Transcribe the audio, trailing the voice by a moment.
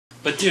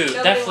But dude,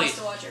 Nobody definitely. wants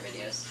to watch our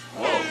videos.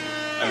 Whoa.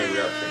 I mean, we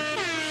are cringy.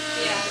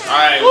 Yeah.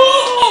 Alright.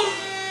 Okay.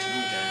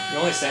 You're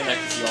only saying that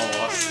because you all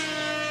lost.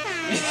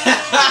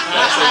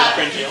 That's we're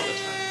cringy all the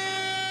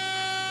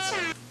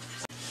time.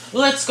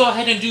 Let's go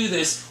ahead and do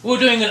this. We're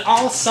doing an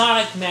all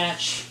Sonic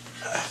match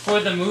for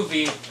the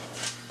movie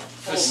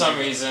for some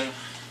reason.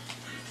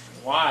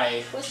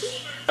 Why?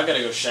 I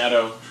gotta go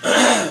Shadow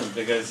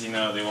because, you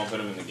know, they won't put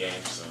him in the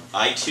game, so.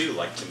 I too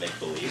like to make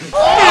believe.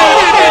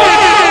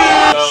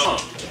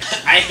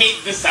 I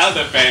hate the sound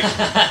effect.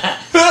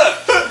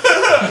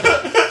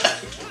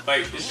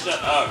 Like,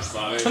 shut up,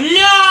 Sonic.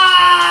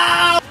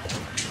 No!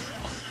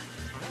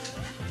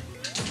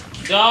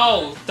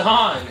 No,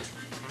 Don.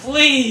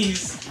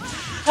 Please.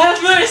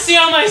 Have mercy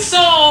on my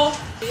soul.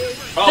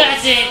 Oh.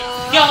 That's it.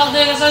 Y'all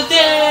niggas are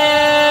dead.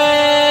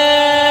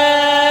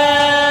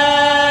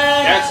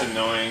 That's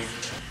annoying.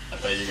 I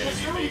thought you were gonna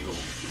be bagel.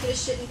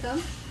 This shouldn't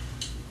come.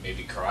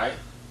 Maybe cry?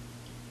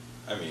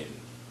 I mean...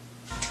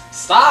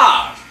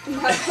 Stop!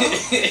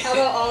 How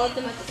about all of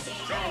them at the same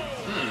time?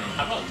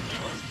 How about...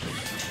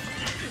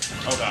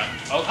 Oh god.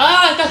 Oh,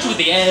 ah, I got you with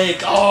the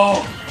egg.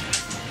 Oh.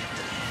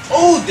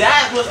 Oh,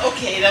 that was...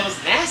 Okay, that was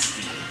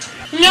nasty.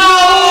 No!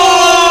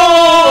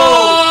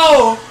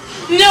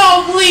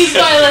 No, please,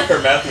 Violet. Her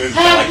mouth moves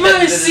Have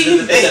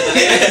mercy.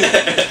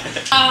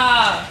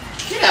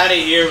 Get out of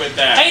here with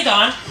that. Hey,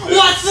 Don.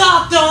 What's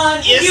up,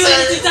 Don? Yes, you sir.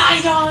 ready to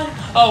die, Don?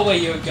 Oh,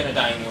 wait, you're gonna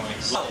die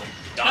anyways. Oh,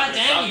 God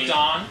damn you,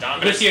 Don. Don,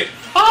 But it's you.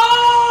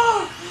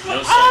 Oh!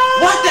 No, sir. Oh!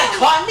 What? That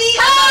caught me?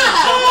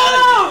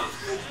 Oh!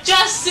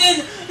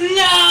 Justin,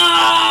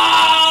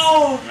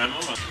 no! My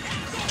mama.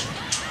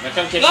 Now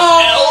come catch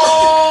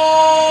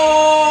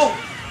Oh!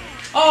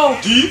 Oh!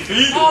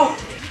 Defeat. Oh!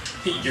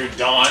 You're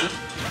Dawn.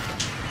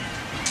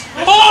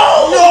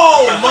 Oh!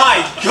 No!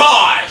 My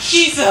gosh!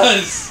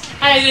 Jesus!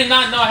 I did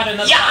not know I had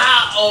another.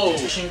 Yeah! Oh!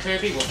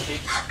 Kirby will kick.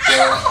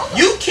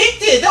 You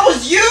kicked it! That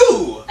was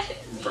you!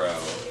 Bro.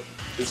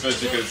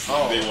 Especially because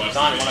they want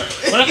Don,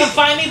 wanna come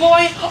find me,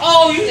 boy?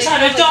 Oh, you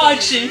tried to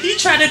dodge it. You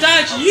tried to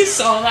dodge it. You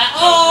saw that.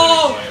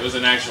 Oh! It was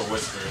an actual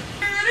whisper.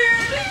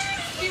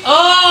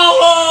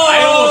 Oh!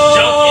 I almost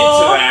jumped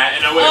into that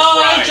and I would have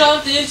I cried.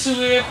 jumped into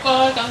it.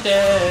 Fuck, I'm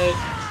dead.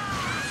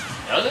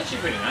 That was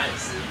actually pretty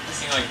nice.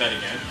 Sing like that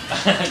again.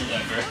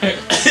 Never.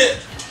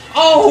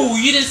 Oh,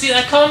 you didn't see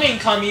that coming,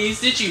 cummies,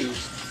 did you?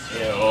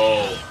 Yeah,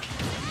 oh.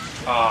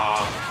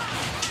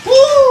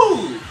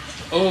 Woo!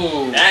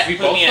 Oh, That we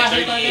put both me at got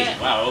hit by 38.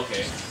 that? Wow,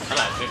 okay. I'm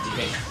at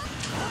 58.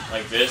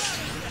 Like this.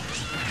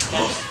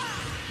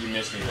 You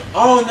missed me though.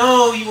 Oh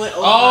no, you went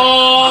over.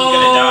 Oh, I'm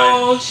gonna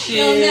die. Shit.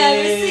 You'll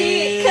never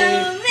see it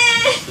coming.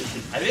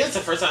 I think that's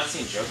the first time I've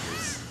seen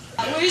Jokers.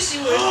 I wish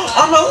you were.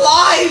 I'm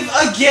alive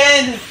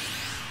again.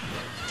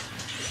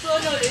 So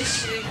know this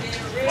shit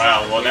getting real.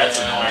 Wow, well that's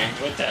Yeah, annoying.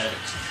 What the heck?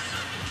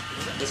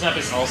 This map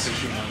is also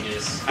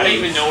humongous. I didn't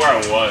even know where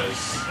I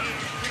was.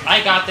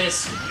 I got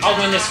this. I'll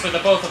win this for the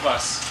both of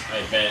us.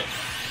 I bet.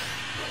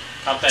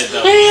 Pop that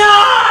double.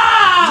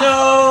 Yeah!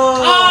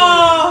 No.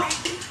 Oh!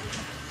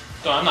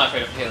 No, I'm not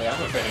afraid of Haley.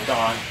 I'm afraid of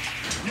Dawn.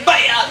 No!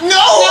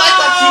 I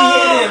thought you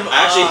hit him. I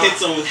actually hit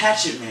someone with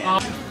Hatchet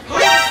Man.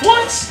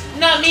 What?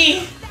 Not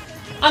me.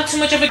 I'm too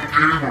much of a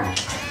gamer.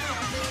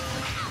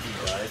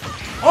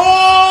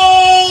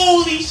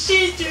 Holy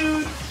shit,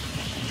 dude!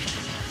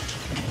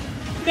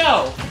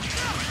 No!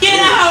 Get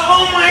out!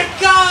 Oh my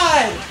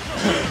god!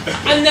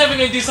 I'm never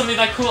gonna do something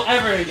that cool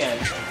ever again.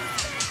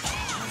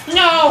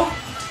 No!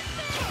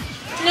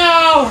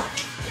 No!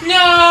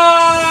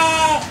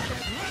 No!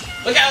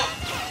 Look out!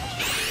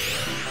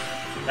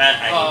 That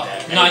I hate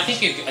that. No, I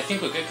think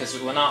we're good because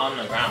we're not on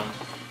the ground.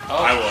 Oh.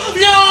 I was.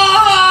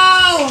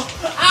 No!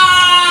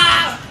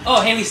 Ah!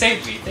 Oh, Haley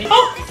saved me. Thank you.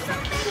 Oh.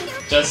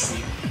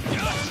 Justin,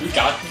 we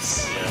got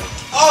this. Yeah.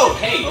 Oh,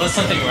 hey! Unless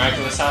something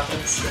miraculous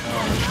happens.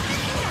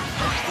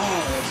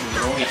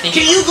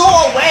 Can you go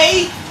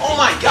away? Oh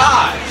my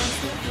gosh.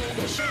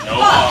 No.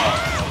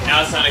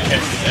 Now it's time to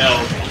catch the L.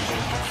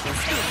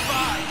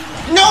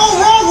 No,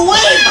 wrong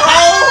way, bro.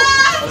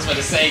 I was about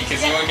to say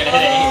because you weren't gonna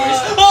hit it anyways.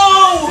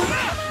 Oh,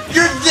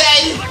 you're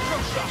dead.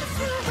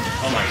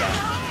 Oh my god.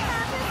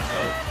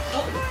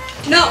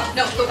 No,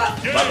 no, go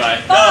back. Bye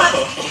bye.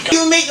 No.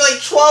 You make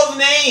like 12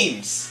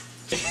 names.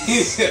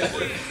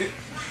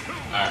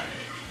 Alright.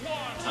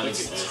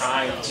 It's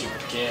time to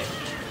get.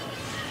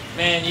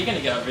 Man, you're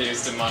gonna get our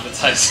videos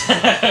demonetized.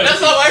 That's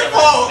not my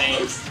fault.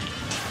 Names.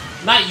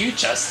 Not you,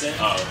 Justin.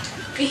 Oh.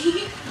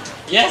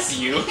 Yes,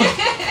 you.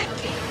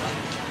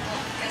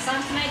 Guess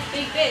I'm tonight's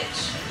big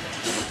bitch.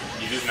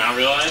 You just now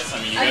realize? I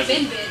mean, you I've guys.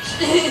 been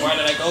bitch. Why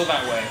did I go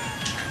that way?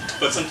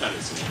 But sometimes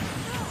it's me.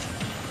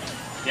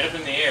 Get up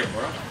in the air,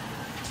 bro.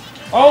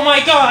 Oh my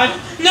god!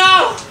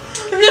 No!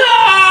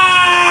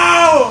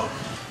 No!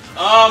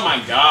 Oh my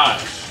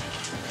gosh.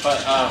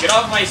 But, Get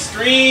off my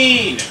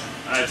screen!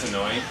 That's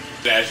annoying.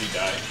 As you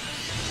die.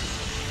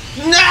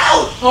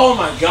 No. oh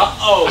my god.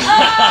 Oh! Oh!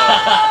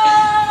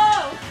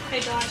 Hey,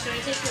 Dawn, should I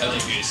take your I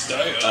think you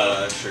stay.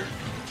 Sure.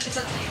 It's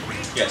up to you.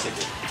 Yeah, take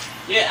it.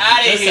 Get out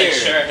of Just here!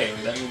 said sure,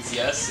 Haley. That means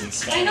yes in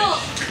Spanish. I know.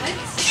 What?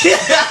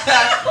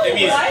 It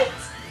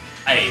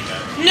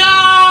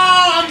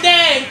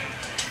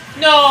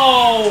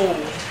No!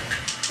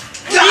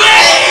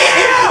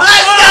 Yeah!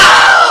 Let's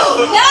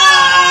go! No!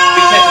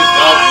 Because it's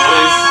dog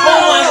voice.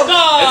 Oh my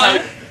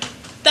god!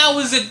 That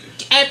was an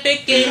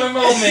epic gamer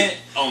moment.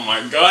 Oh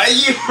my god,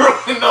 you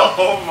ruined the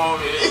whole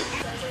moment.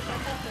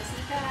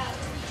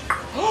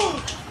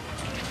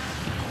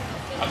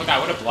 I forgot I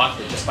would have blocked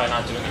it just by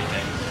not doing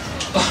anything.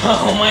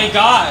 Oh my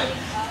god!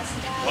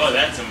 Oh,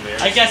 that's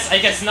embarrassing. I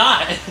guess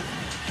not.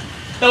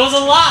 That was a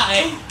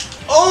lie.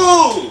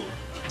 Oh!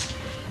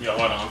 Yo,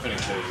 hold on, I'm finna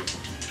kill you.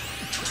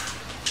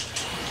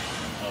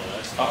 Oh,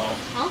 that's. Uh-oh.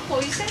 Huh?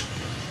 What you say? I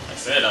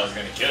said I was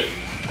gonna kill you.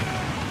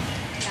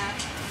 Yeah,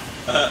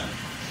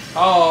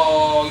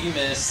 Oh, you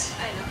missed.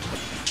 I know.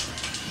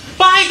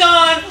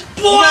 Bygone!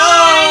 Boy!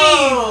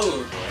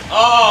 No! Oh!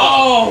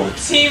 Oh,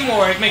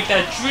 teamwork. Make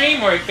that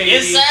dream work, baby.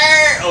 Yes,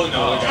 sir! Oh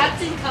no.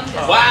 Captain Come does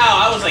Wow,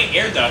 I was like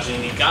air dodging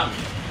and he got me.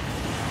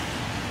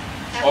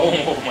 Oh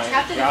my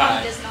Captain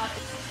god. Come does not.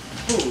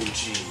 Oh,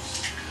 jeez.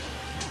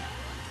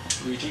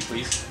 Luigi,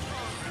 please.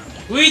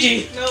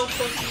 Luigi! No,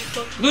 fuck you.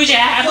 Luigi,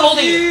 I'm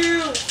holding you!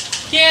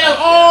 Get him!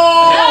 No!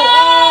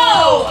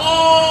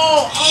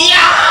 Oh!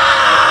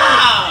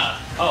 Yeah!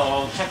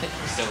 Oh, Captain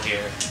Cook's still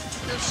here.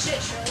 No shit,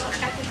 Sherlock.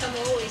 Captain Come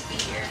will always be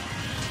here.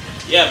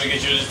 Yeah,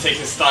 because you'll just take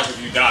his stock if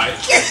you die.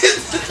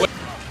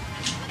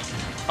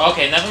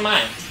 Okay, never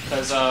mind.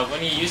 Because when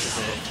he uses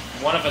it,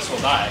 one of us will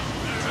die.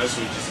 Unless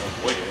we just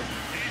avoid it.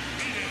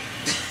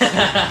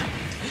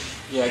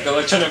 Yeah, good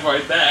luck trying to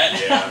avoid that.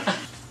 Yeah.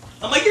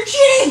 I'm like, you're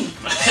cheating!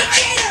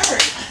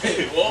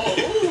 Whoa.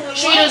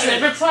 Cheaters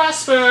never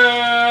prosper!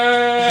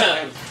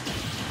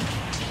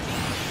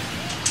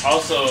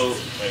 Also,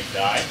 like,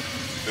 die.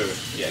 Ooh,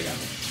 yeah, I got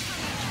me.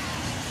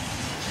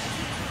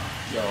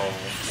 Yo.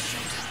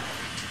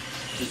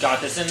 You got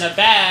this in the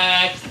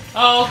bag!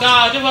 Oh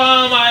god,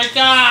 oh my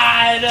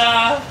god!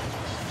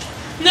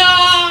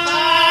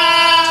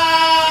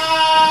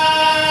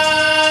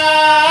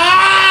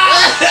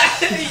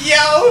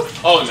 Yo!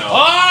 Oh no. Oh!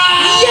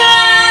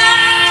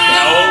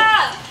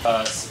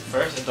 No.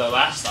 First, the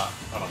last stop.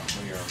 Hold on,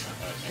 move your own.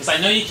 Because I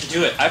know you can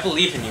do it. I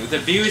believe in you. The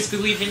viewers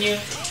believe in you.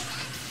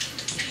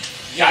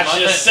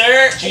 Gotcha,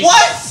 sir. Jesus.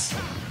 What?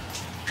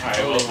 Alright,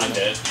 well, I'm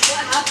dead.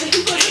 What happened?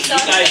 You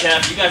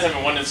guys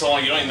haven't won in so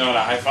long, you don't even know how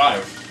to high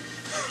five.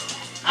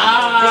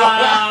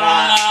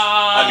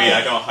 Ah! I mean,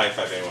 I don't high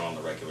five anyone on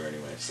the regular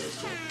anyway, so it's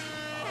cool.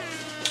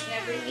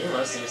 You're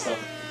roasting yourself.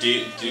 Do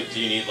you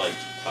need like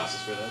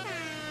classes for that?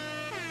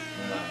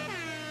 No.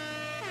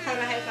 How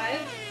to high five?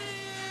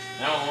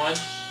 That one?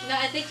 No,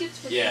 I think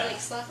it's with Yeah. like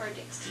slap our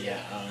dicks. Yeah,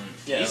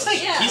 Yeah, he's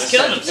like, yeah. he's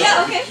killing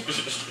himself. Yeah, okay.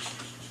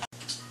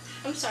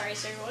 I'm sorry,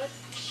 sir. What?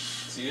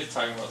 So you're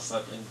talking about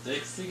slapping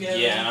dicks together?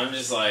 Yeah, and I'm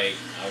just like,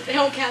 They okay.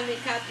 don't count me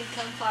Captain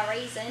Come for a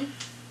reason.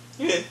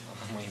 Oh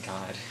my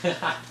god.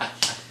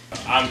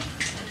 I'm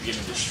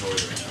getting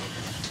destroyed right now.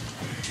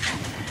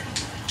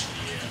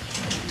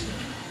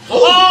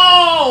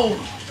 Oh!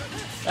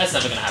 That's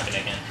never gonna happen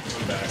again.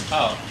 I'm back.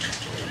 Oh.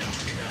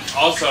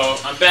 Also,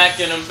 I'm back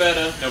and I'm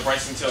better. No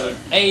Bryson Tiller.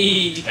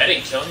 Hey! That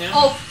didn't kill him.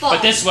 Oh fuck.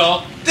 But this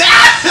will.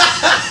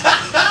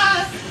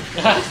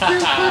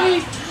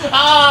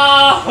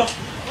 Oh!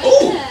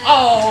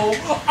 Oh!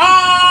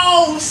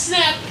 Oh!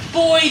 Snap!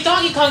 Boy,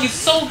 Donkey Kong is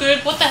so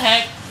good. What the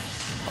heck?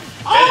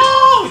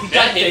 Oh! He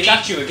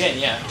got you again,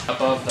 yeah.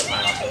 Above the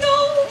pineapple.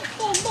 No!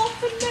 Oh,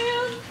 Muffin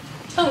Man!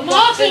 The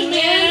Muffin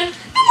Man! The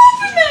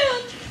Muffin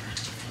Man!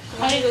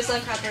 Why he was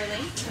on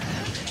properly?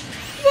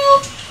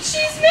 Well,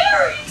 she's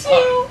married to the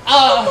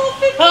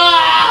Muffin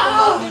Man! The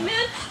Muffin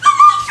Man! The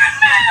Muffin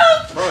Man!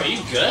 Bro, are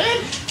you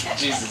good?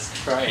 Jesus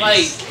Christ.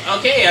 Like,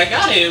 okay, I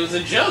got it. It was a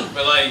joke,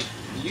 but like,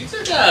 you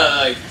took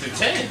like to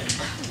 10. It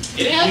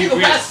didn't have to go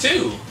past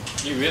 2.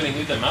 You really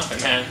knew the Muffin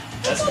Man.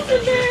 That's what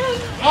Muffin they're Man!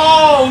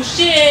 Oh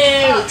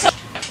shit!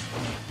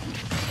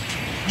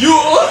 You.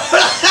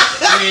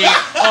 We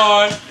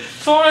are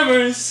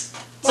farmers.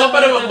 We're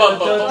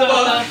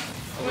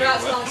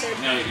not sponsored.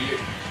 No,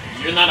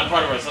 you're not a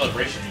part of our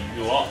celebration.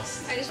 You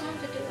lost. I just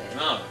wanted to do it.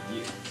 No,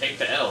 you take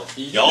the L.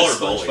 Y'all are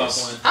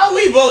bullies. How are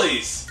we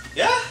bullies?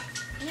 Yeah,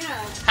 Yeah.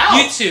 How?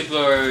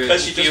 YouTubers,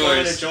 because she just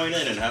wanted to viewers. join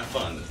in and have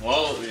fun.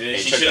 Well, Hey,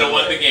 she check should have that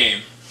won way. the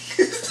game.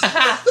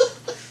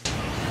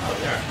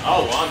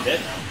 Oh, well, I'm dead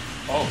now.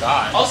 Oh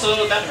god.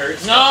 Also, that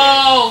hurts.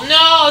 No,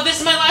 no, this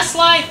is my last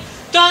life.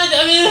 Don't,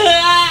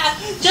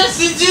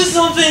 Justin, do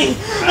something.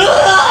 What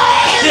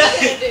are you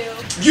gonna do?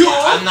 You.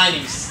 I'm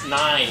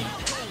 99.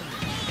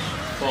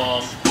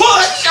 Boom.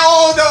 Push!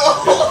 Oh no!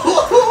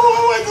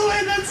 By the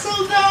way, that's so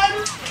bad.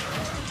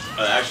 I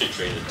actually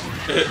traded.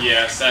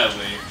 Yeah,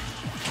 sadly.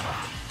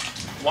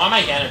 Why am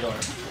I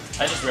Ganondorf?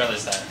 I just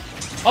realized that.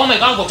 Oh my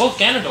god, we're both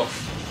Ganondorf.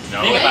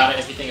 No. Think about it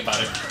if you think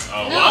about it.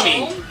 Oh, No. well, I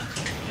mean,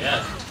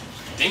 yeah.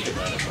 Think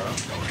about it, bro.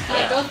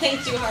 Like, don't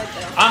think too hard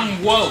though.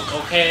 I'm woke,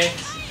 okay?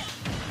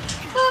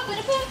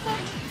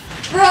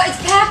 Bro,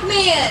 it's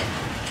Pac-Man!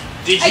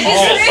 Did I you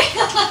just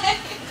realized!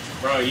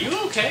 Bro, are you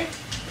okay?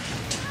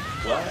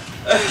 What?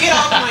 Get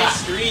off my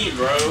screen,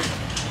 bro.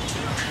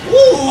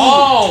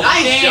 Oh,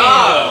 nice damn.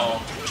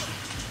 job.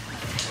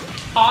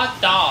 Hot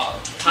dog.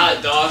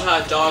 Hot dog,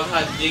 hot dog,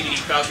 hot diggity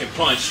falcon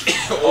punch.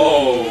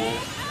 Oh.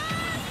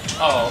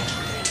 Oh.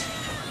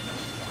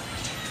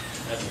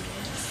 That's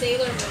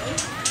Sailor Moon.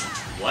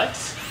 what?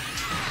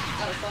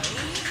 Oh, funny.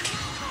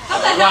 How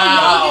the hell Wow,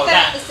 y'all get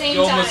that at the same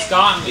you time? almost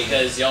got me.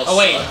 Because y'all Oh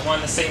wait, suck. we're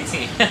on the same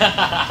team.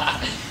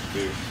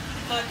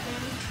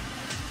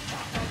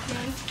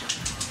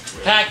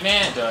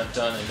 Pac-Man. Dun,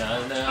 dun,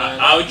 dun, dun,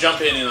 I would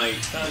jump in and like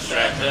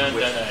distract dun, him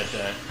with. dun, dun,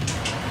 dun.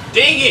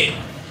 Dang it!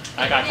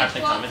 I got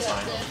Captain Crunch, it's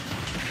fine.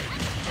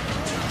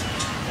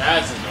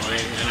 That's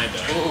annoying, and I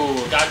died.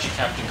 Ooh, got you,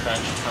 Captain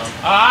Crunch.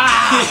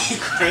 Ah!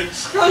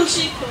 Crunch.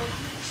 Crunchy crunch.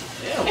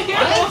 Yeah,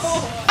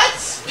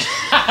 what?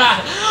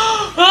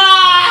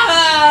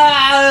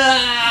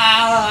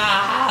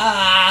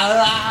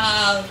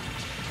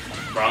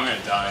 Bro, I'm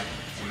gonna die.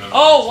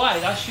 Oh, why?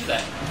 I'll shoot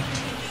that.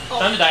 Oh,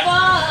 Time to die.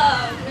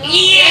 fuck, no.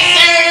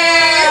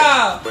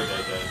 Yeah! Wait,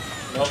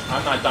 die. Nope,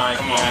 I'm not dying.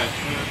 Come on.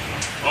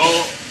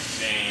 Oh,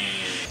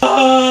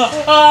 dang.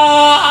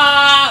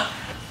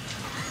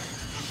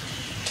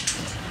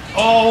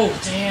 Oh,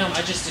 damn,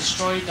 I just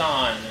destroyed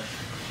Dawn.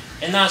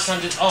 And now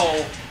something.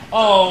 Oh,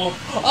 oh,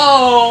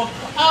 oh,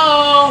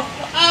 oh,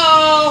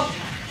 oh.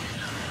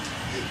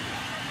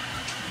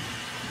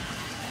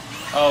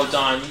 Oh,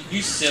 Dawn,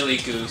 you silly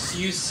goose.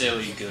 You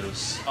silly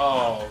goose.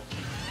 Oh,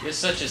 you're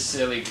such a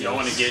silly goose. You don't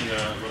want to get in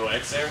the little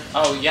X there?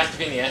 Oh, you have to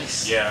be in the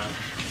X? Yeah.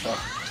 Oh.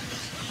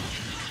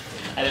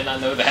 I did not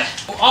know that.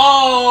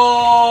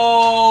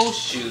 Oh,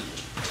 shoot.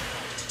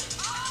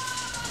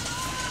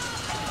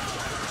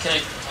 Can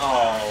I?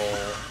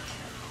 Oh.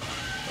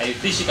 Hey,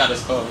 at least you got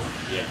us both.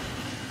 Yeah.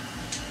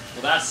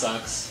 Well, that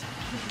sucks.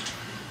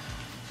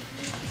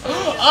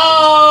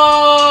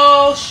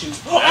 Oh, shoot.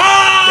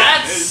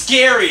 That's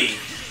scary!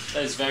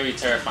 That is very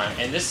terrifying.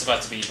 And this is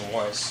about to be even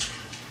worse.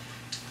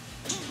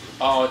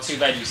 Oh, too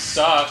bad you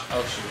suck.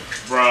 Oh,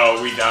 shoot.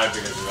 Bro, we died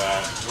because of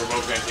that. We're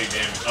both gonna take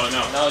damage. Oh,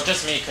 no. No,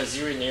 just me, because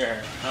you were near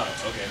her.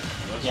 Oh, okay.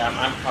 Yeah,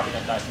 I'm probably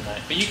gonna die from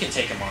that. But you can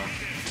take him on.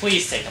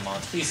 Please take him on.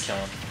 Please kill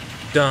him.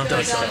 Dun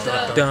dun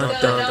dun dun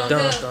dun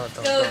dun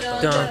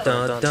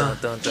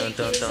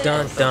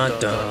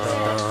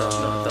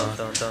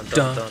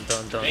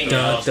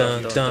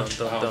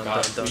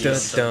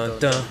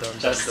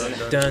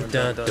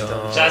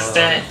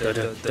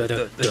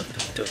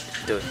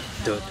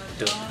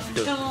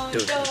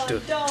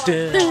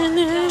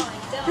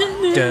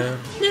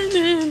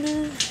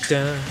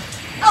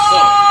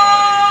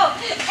Oh!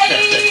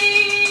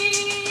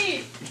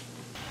 Hey!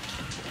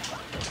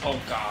 Oh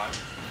god.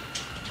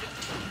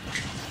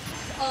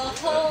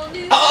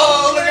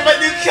 Oh, look at my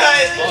new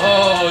cut!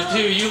 Oh,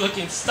 dude, you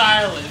looking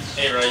stylish.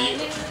 Hey, bro, you.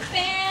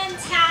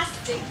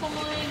 Fantastic point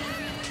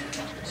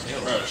of Hey,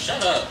 bro,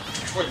 shut up.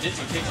 Before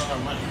Disney takes all our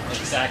money.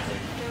 Exactly.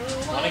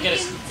 view. Wanna get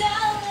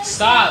us?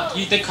 Stop!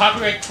 The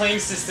copyright claim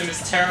system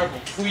is terrible.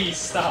 Please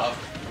stop.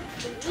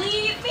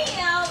 Leave me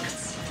out.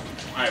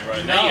 Alright, bro,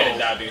 No. now you gotta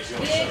die because you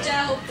want to Bitch, shut I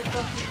up. hope the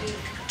fuck you do.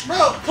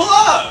 Bro, pull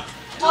up!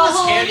 I'm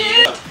not scared of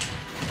you.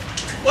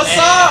 What's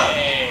up?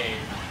 Hey.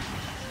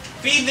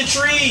 Feed the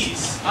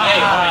trees!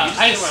 Ah,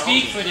 Hey, I you still my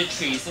speak homie. for the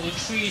trees, and the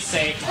trees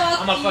say, Fuck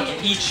I'm gonna you.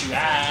 fucking eat you,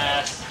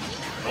 ass.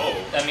 Oh.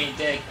 I mean,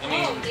 dick. I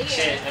mean, Oh, dear.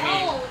 shit. I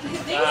Oh, mean,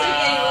 things are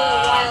getting a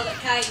little wild at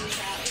Caillou's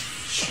house.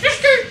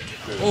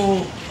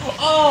 oh,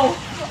 oh,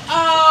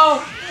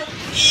 oh,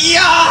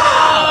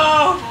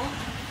 Yeah!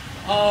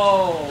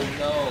 oh,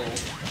 no.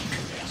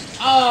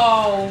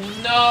 Oh,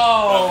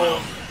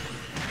 no.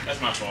 That's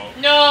my fault.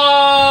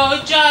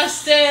 No,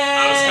 Justin!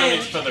 I was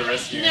coming for the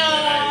rescue and then I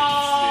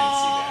didn't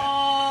see that.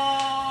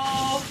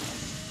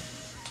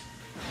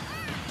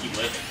 Keep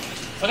living.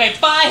 Okay,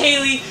 bye,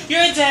 Haley.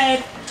 You're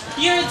dead.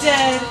 You're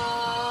dead.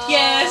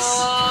 Yes.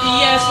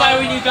 Yes, why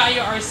when you got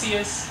your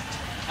Arceus?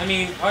 I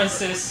mean,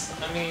 Arceus.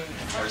 I mean,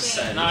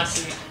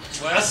 Nazi.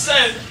 What? I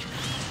said!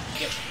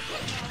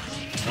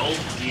 Nope,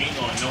 you ain't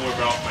going nowhere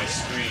but off my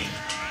screen.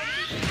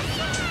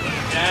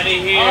 Get out of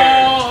here!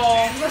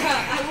 Oh. Bruh,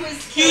 I was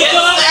You Yes,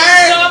 done sir.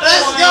 goofed up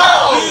Let's on go.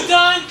 it. You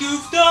done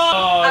goofed up.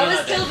 Oh, I you're was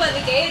not killed dead. by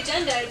the gay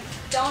agenda.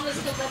 Dawn was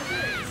killed by the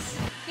birds.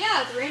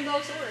 Yeah, the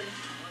rainbow sword.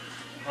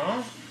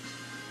 Huh?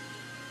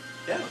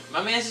 Yeah,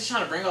 my man's just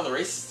trying to bring all the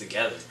races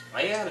together.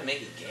 Why you gotta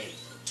make it gay?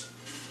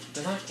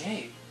 They're not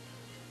gay.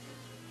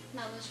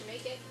 Not unless you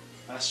make it.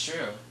 That's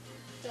true.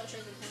 Don't try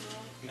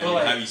to Well,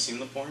 like- have you seen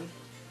the porn?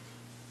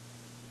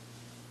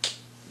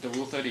 The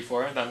Rule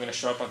 34 that I'm gonna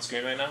show up on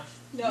screen right now.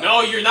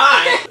 No, you're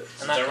not!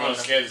 I'm not Everyone's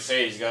going scared to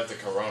say he's got the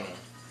corona.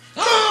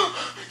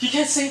 You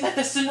can't say that.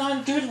 That's a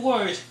non-good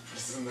word.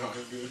 This is not a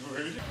good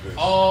word.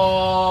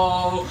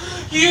 Oh,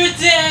 you're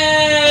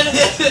dead.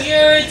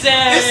 You're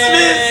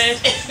dead.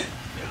 Dismissed!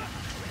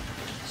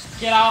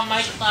 Get out of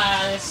my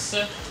class.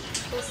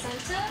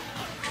 Placenta?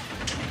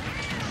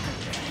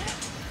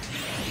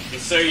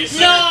 Yes, sir, yes, sir.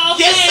 No,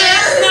 yes,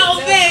 thanks, sir! no,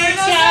 No, thanks,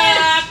 no, no.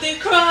 Captain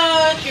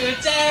Crunch.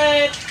 You're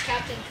dead.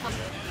 Captain Cumber.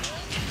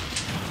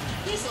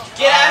 He's a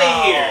Get out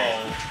of here!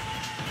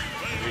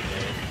 You're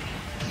dead.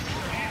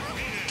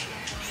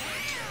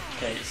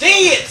 Okay, so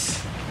Dang it!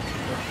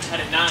 I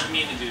did not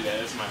mean to do that.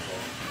 That's my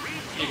fault.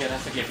 you're good. I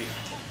forgive you.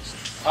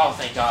 Oh,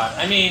 thank God.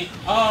 I mean,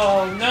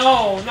 oh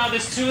no, no,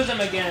 there's two of them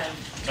again.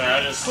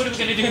 Sorry, What are we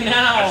gonna do I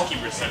now? just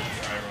keep receptive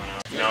for everyone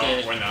else. No,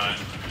 Okay. we're not.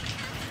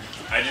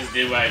 I just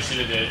did what I should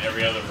have did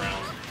every other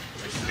round,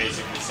 which is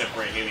basically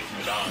separate Haley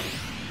from Don.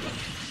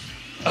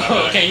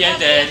 Oh, okay, you're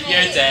dead.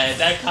 You're dead.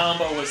 That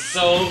combo was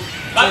so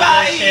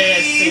Bye-bye!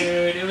 delicious,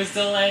 dude. It was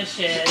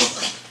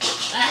delicious.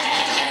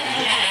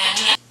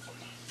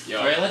 Yo,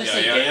 Alright, let us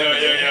say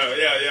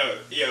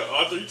yo,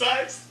 all three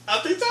times? All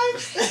three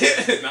times?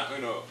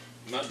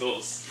 Not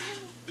those.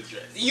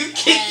 You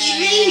kicked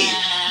me!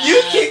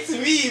 You kicked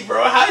me,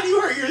 bro. How do you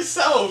hurt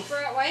yourself?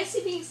 Bro, why is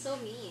he being so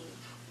mean?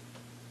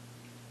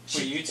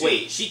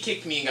 Wait, she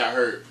kicked me and got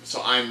hurt,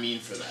 so I'm mean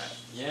for that.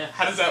 Yeah.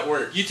 How does that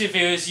work? YouTube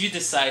viewers, you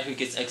decide who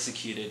gets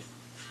executed.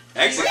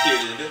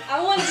 Executed?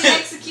 I want to be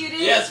executed.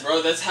 Yes,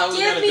 bro, that's how we're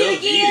Give gonna me build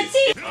the these.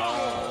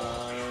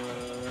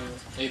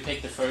 You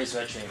picked the furry's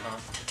red dream, huh?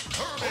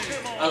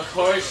 Of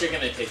course you're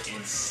gonna pick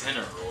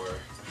Incineroar.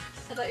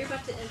 I thought you were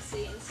about to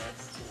say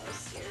incest, and I was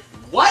scared.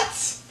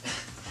 What?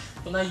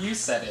 Well, now you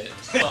said it.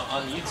 Well,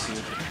 on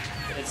YouTube,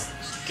 it's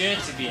good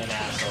to be an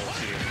asshole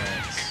to your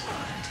friends.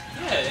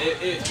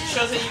 Yeah, it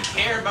shows that you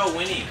care about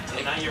winning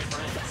and not your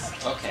friends.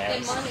 Okay.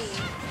 And money.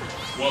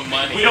 What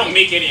money? We don't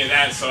make any of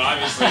that, so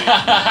obviously.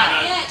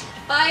 Not yet.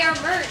 Buy our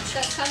merch.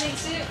 That's coming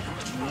soon.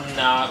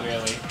 Not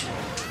really.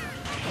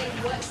 In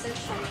what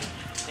century?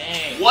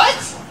 Dang. What?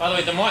 By the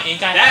way, the more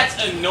ink I That's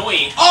have...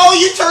 annoying. Oh,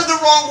 you turned the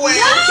wrong way.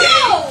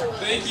 No!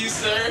 Okay. Thank you,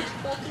 sir.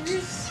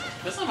 Fuckers.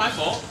 That's not my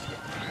fault.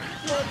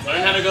 What's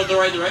Learn how to go the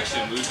right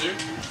direction, loser.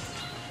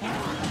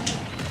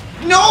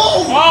 No!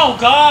 Oh,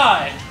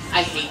 God!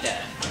 I hate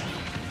that.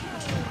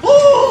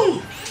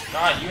 Woo!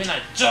 God, you're in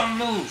a dumb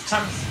move.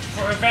 Time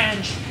for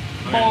revenge,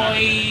 Okay, boy!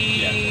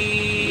 Yeah.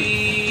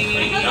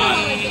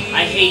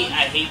 I hate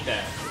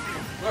that.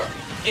 Look,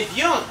 if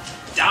you don't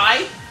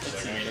die,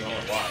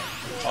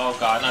 Oh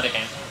God, not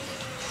again.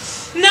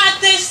 Not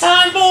this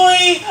time,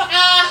 boy!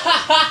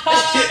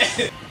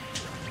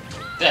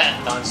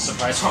 That Don's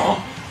surprise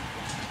home.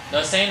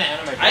 No, stay in the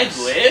anime. I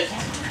lived.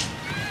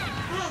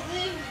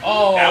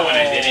 Oh. That one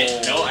I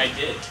didn't. No, I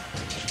did.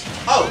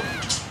 Oh,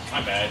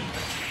 My bad.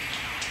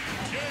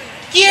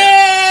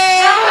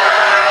 Yeah!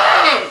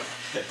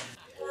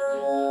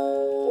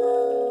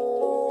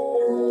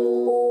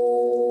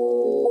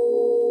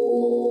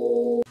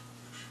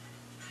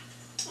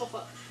 Oh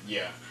fuck.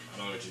 Yeah, I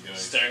know what you're doing.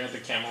 Staring at the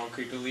camera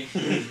creepily.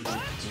 You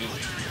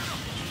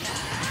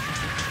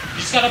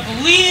just gotta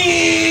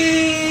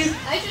believe!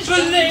 I just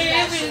jumped into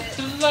that Believe shit.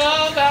 into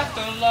love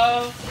after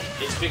love.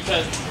 it's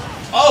because.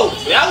 Oh,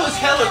 that was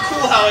hella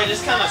cool how I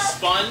just kind of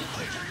spun,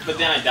 but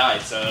then I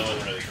died, so that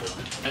wasn't really cool.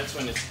 That's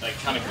when it's like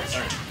kind of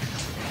concerning.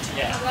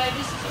 Yeah. But I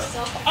just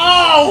self.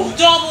 Oh!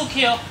 Double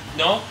kill!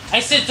 No, I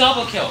said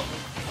double kill.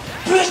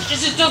 Bitch, I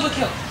said double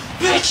kill.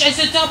 Bitch, I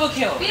said double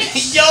kill.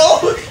 Bitch. Yo,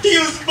 he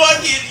was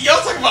bugging.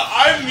 Y'all talking about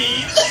I'm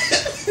mean.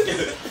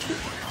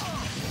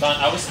 Don,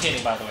 I was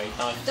kidding, by the way.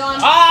 Don. Don.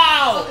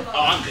 Ow! Pokemon.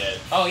 Oh, I'm dead.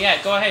 Oh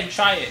yeah, go ahead and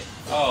try it.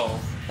 Oh,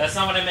 that's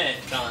not what I meant,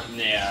 Don.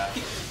 Yeah.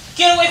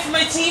 Get away from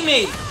my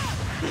teammate!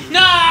 No!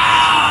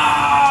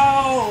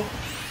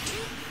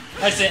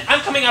 That's it.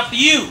 I'm coming after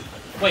you.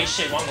 Wait,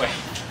 shit, wrong way.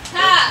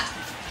 Ha!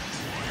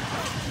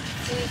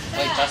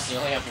 Wait, Dustin, you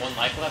only have one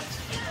life left.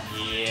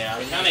 Yeah,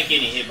 I'm kind of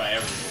getting hit by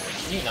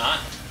everyone. Can you not?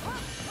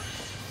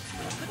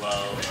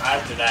 Well,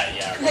 after that,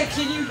 yeah.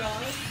 Can you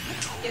not?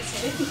 Yes,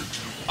 hit.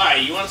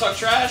 Alright, you want to talk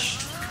trash?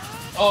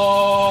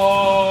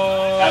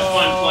 Oh! Have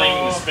fun playing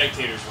in the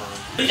spectators room.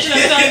 You should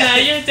have done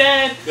that. You're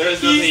dead.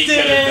 There's nothing he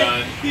could have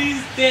done.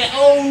 He's dead.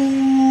 Oh!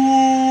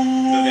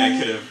 Nothing I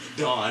could have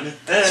done.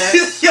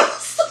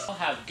 All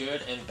have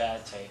good and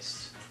bad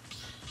taste.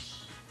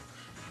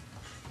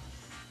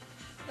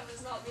 That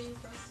was not being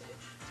frustrated.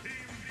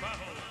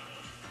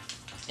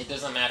 It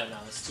doesn't matter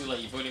now. It's too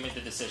late. You've already made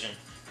the decision.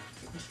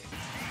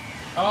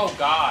 Oh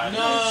God! No.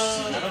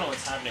 I don't know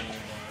what's happening anymore.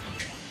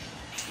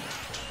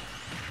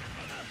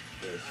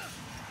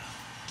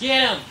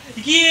 Get him!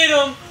 Get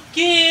him!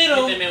 Get him!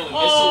 Hit the man with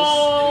missiles and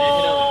then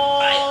hit him with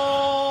fire.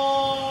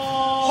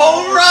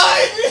 Home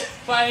run!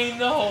 Fighting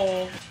the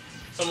hole.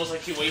 It's almost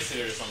like he wasted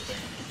it or something.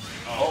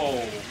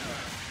 Oh.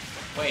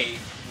 Wait.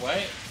 What?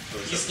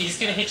 He's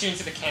gonna hit you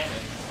into the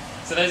cannon.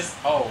 So there's.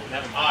 Oh,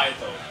 never mind. I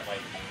thought like.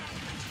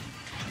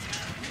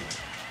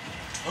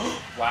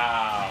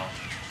 Wow.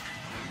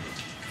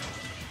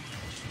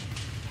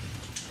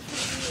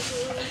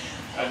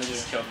 I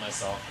just killed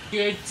myself.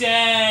 You're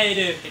dead!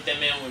 Hit that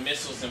man with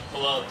missiles and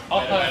pull up.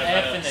 I'll put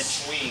F in the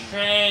swing.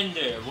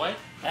 trender. What?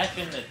 F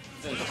in the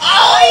Oh,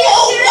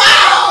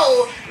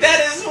 wow! That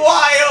is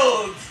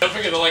wild! Don't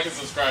forget to like and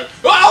subscribe.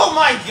 Oh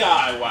my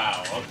god,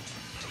 wow.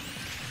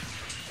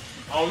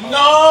 Oh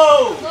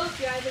no! Look,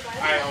 you're either by the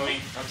Alright, wall, homie.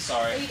 I'm or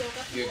sorry. you don't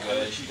got You're the I wall.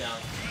 let you down.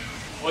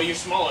 Well, you're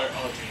smaller.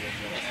 Oh,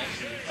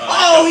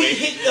 Oh, he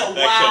hit the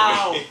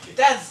wow!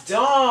 That's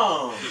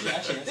dumb!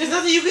 There's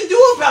nothing you can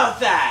do about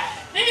that!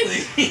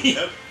 Haley!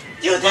 Dude,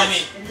 Well, I that's...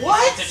 mean,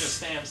 what? It's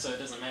just spam, so it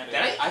doesn't matter.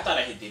 Did I thought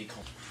I hit Diddy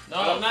Kong. No,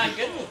 But I'm not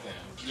good with them.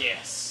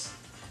 Yes.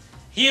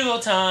 Hero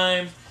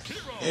time.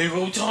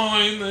 Hero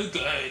time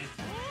again.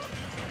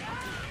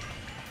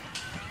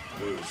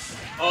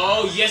 Oof.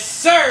 Oh, yes,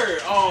 sir!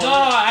 Oh, No,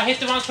 I hit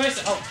the wrong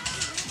person. Oh.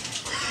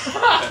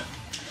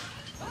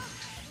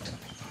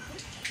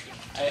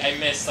 I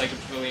missed like a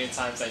billion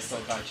times. I still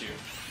got you.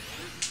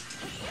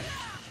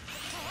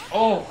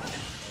 Oh.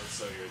 That's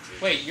so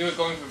irritating. Wait, you were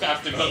going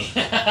after me.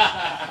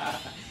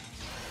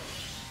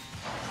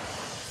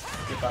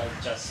 Goodbye,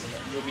 Justin.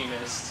 You'll be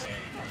missed.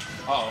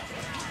 Uh oh.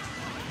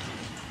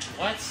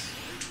 What?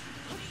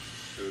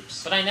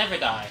 Oops. But I never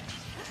die.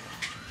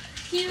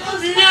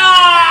 Heroes.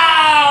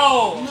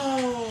 No!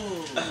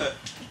 No!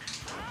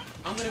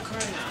 I'm gonna cry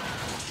now.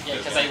 Yeah,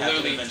 because I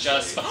literally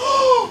just.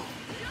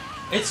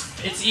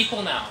 It's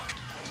equal now.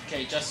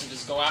 Okay, Justin,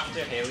 just go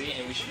after Haley,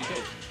 and we should be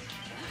good.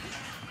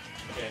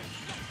 Okay.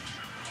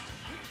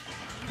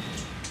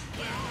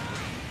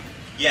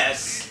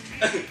 Yes!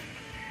 Wait,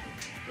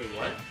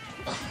 what?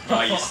 Oh,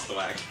 I used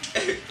thwack.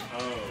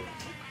 Oh.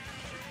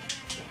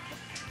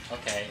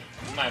 Okay,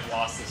 we might have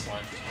lost this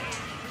one.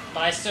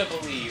 But I still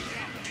believe.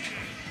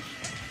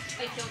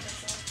 I killed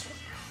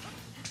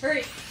myself.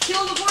 Hurry!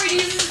 Kill before he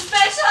uses his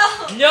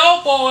special!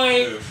 No,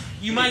 boy! Oof.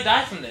 You might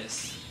die from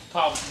this.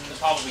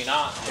 Probably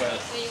not,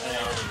 but Wait, you know,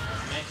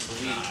 I can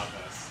believe. Nah, I'll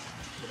pass.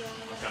 You don't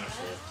want I'm to kind of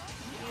full.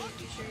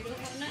 You sure you don't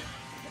want nut?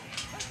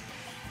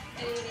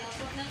 Anybody else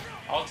want nut?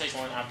 I'll take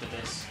one after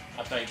this.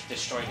 After I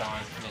destroy Dawn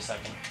in a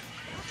second.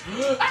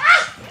 Sorry.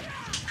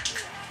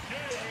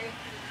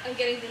 I'm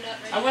getting the nut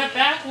ready. I went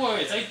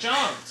backwards. I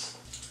jumped.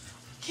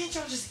 Can't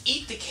y'all just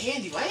eat the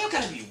candy? Why y'all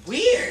gotta be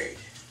weird?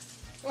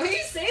 Why do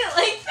you say it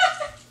like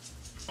that?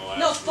 Oh,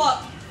 No,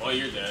 fuck. Well,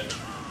 you're dead.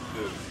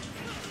 Oof.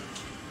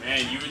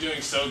 Man, you were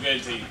doing so good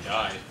until you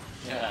died.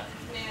 Yeah.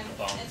 Man,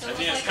 Bum. it's I almost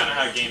think that's like kind of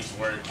how games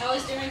work. I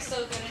was doing so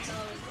good until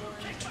I was born.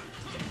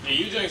 Yeah,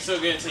 you were doing so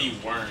good until you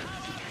weren't.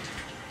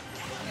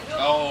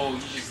 Oh,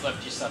 you just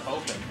left yourself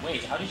open.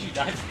 Wait, how did you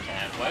die from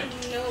that? What?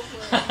 No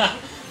clue.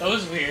 That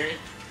was weird.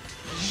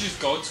 Did you just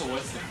go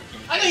towards the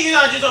freaking... I know you're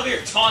not just over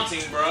here taunting,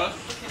 bruh.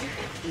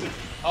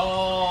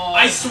 Oh.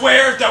 I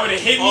swear if that would have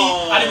hit me,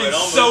 Oh, I'd have it been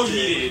almost so did.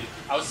 heated.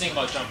 I was thinking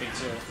about jumping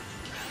too.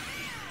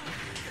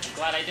 I'm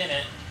glad I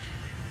didn't.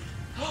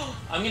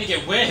 I'm gonna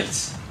get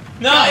whipped.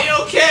 No!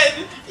 you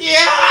kid! Yeah!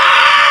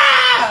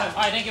 Oh,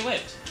 I didn't get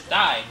whipped.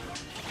 Die.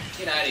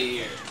 Get out of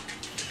here.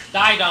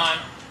 Die, Dawn.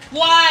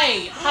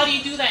 Why? How do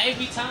you do that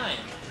every time?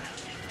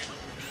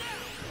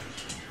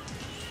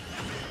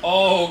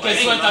 Oh, guess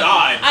ain't what?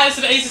 died. I have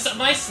some aces up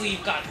my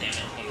sleeve. God damn it,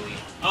 Haley.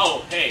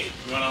 Oh, hey,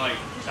 you wanna like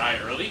die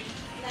early?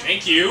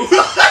 Thank you. Are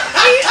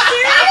you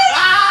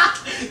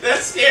serious? That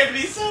scared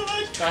me so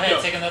much. Go ahead,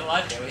 Yo, take another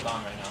life, Haley.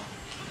 Dawn right now.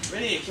 we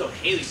need to kill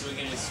Haley so we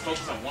can just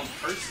focus on one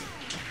person.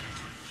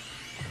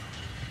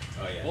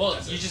 Oh yeah. Well,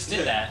 that's you it. just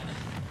did that.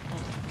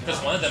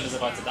 Because one of them is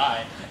about to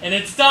die. And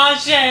it's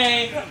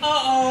Dante!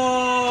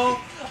 Uh-oh!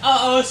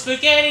 Uh-oh,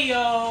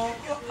 Spaghetti-O!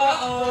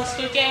 Uh-oh,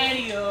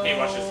 Spaghetti-O! Hey,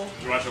 watch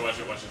this.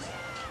 Watch this.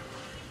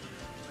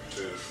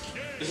 Oof.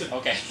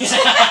 Okay.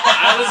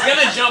 I was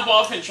gonna jump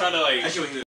off and try to like... Actually,